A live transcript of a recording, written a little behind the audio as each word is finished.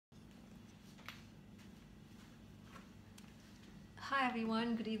Hi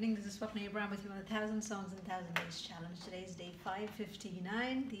everyone, good evening. This is Swapna Abraham with you on the 1000 Songs in 1000 Days Challenge. Today is day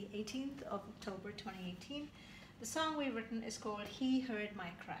 559, the 18th of October 2018. The song we've written is called He Heard My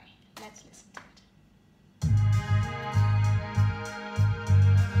Cry. Let's listen to it.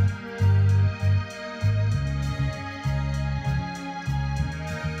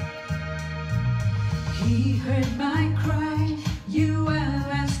 He heard my cry, you have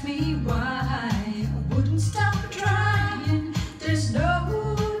asked me why. I wouldn't stop trying, there's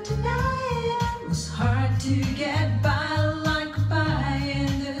no denying. It was hard to get by like a pie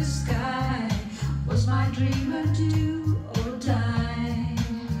in the sky. Was my dream a do or die?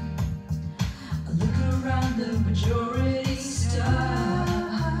 I look around the majority star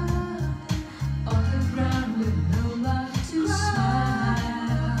on the ground with no love to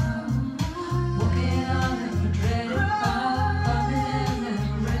smile. Walking on a dreaded path, coming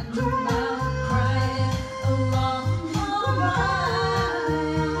and renting out, crying along the line.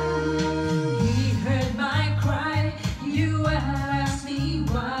 He heard my cry, you asked me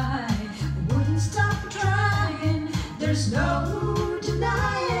why. I wouldn't stop trying, there's no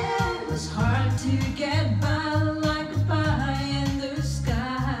denying. It was hard to get by like a pie in the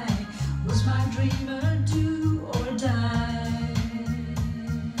sky. Was my dream a do or die?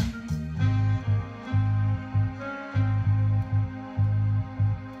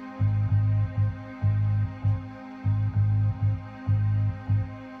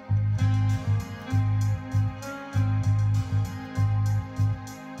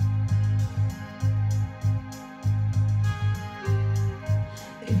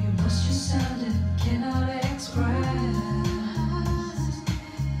 If you lost your sound and cannot express,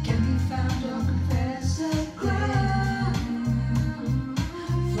 can be found or confess again.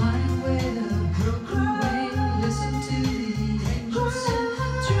 Flying with a broken wing, listen to the angels sing.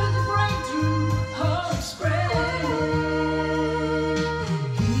 Through the breakthrough, hope spread.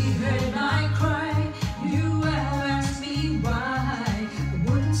 He heard my cry, you have asked me why. I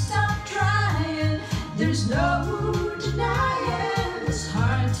wouldn't stop trying, there's no denying. It was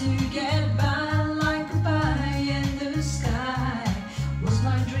hard to get by like a pie in the sky. Was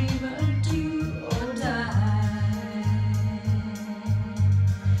my dream a do or die?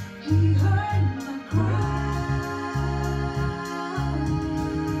 He heard my cry.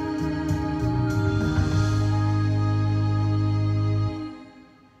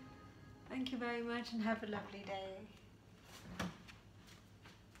 Thank you very much and have a lovely day.